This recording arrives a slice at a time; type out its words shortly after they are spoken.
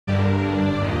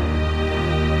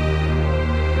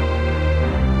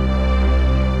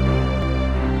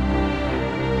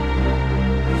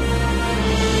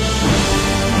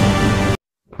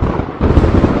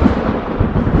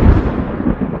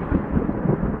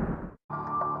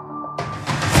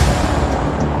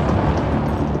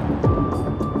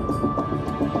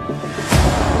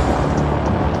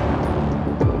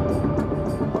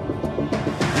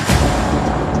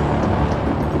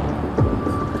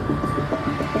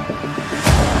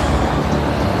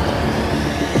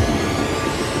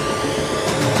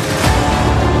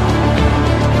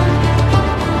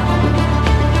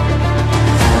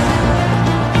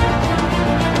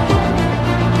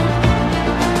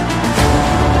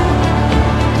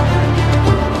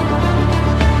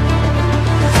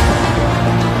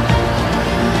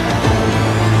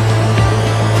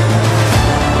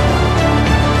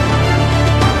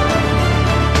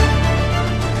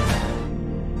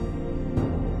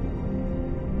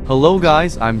Hello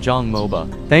guys, I'm Jong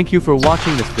MOBA. Thank you for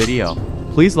watching this video.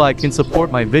 Please like and support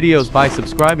my videos by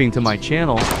subscribing to my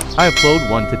channel. I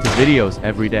upload 1 to 2 videos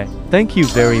every day. Thank you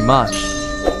very much.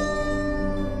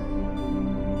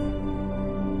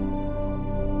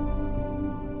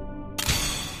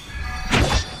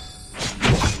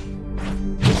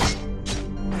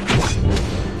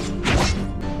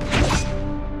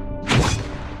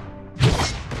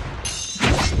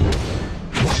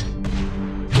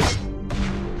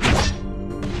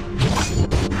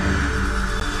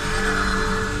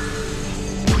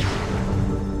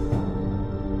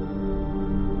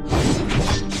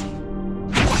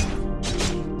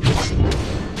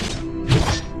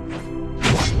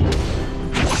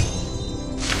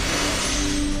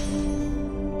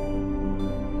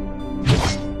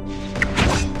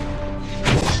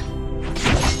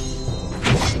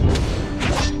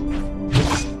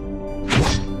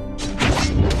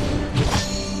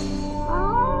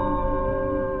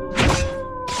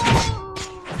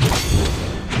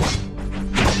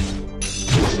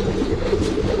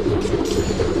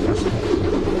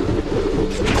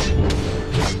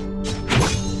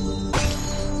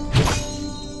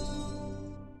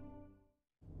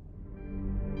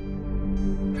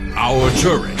 Our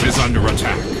turret is under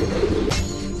attack.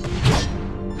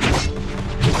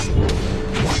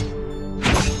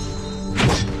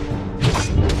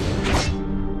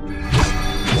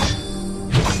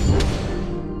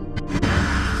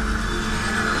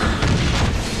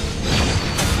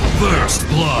 First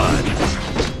blood.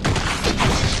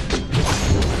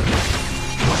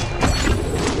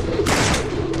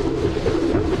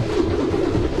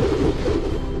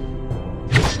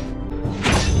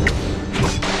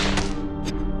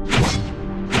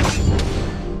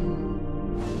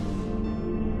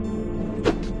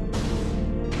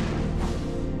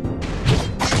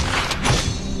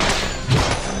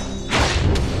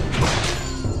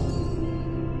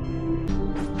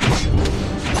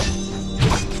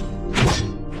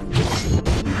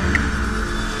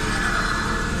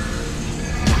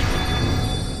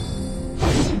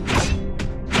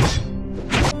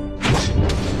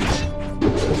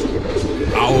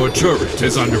 Our turret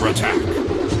is under attack.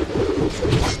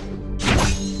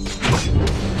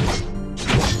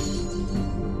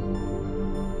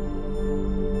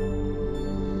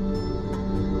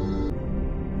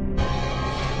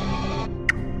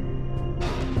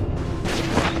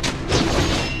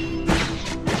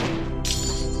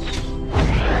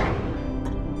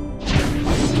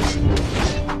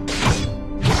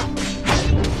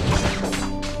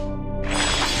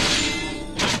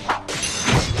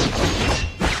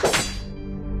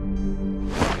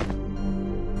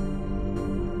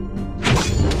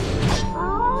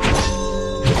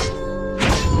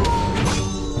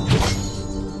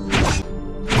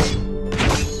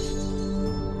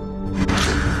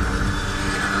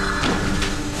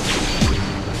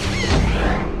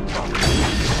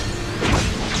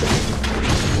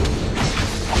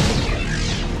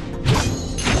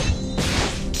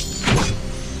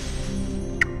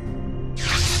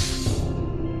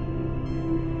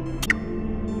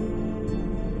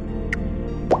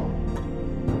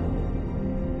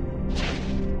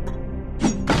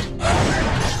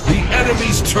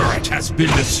 Enemy's turret has been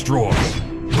destroyed.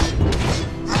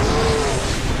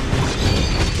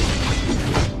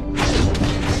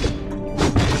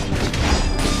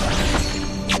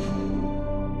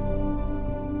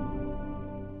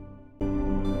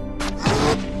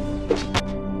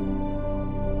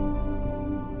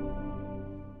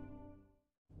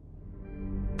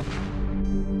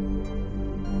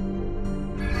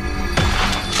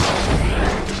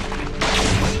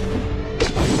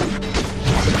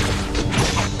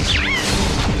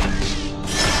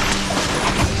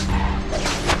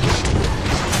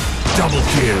 Double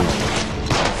kill.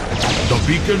 The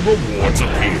beacon rewards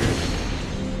appeared.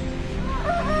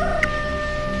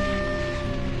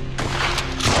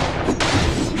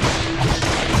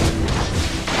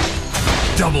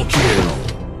 Double kill.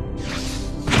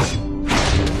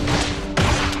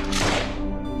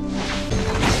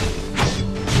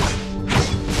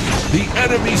 The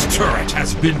enemy's turret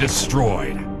has been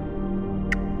destroyed.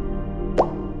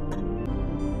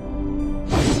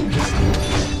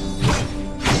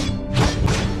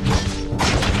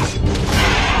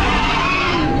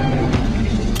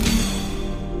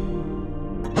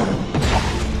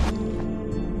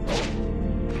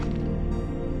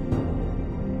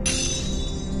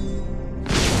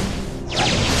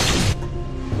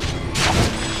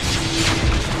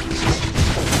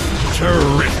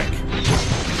 Terrific!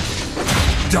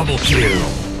 Double kill!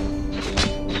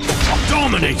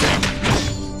 Dominating!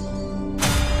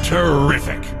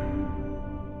 Terrific!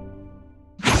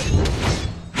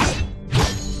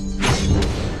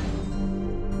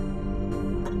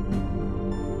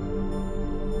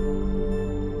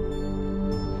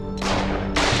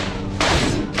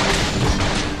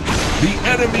 The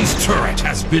enemy's turret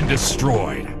has been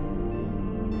destroyed.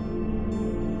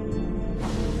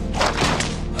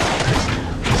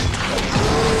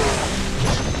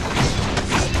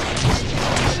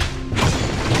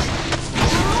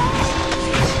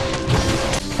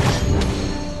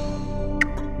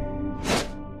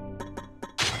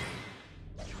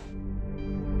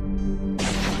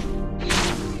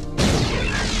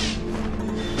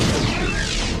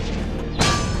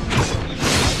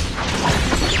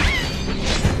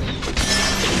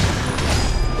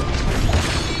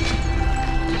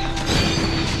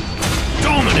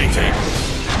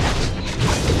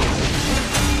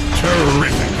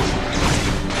 Terrific!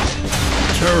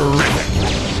 Terrific!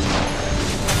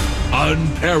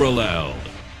 Unparalleled!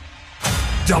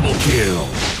 Double kill!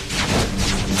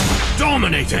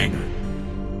 Dominating!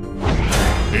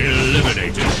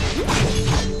 Eliminated!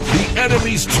 The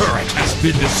enemy's turret has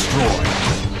been destroyed!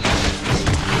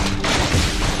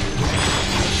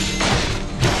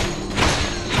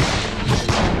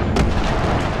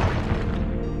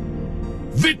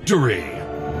 Victory!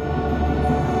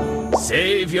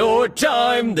 Save your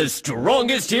time, the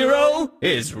strongest hero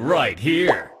is right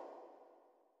here.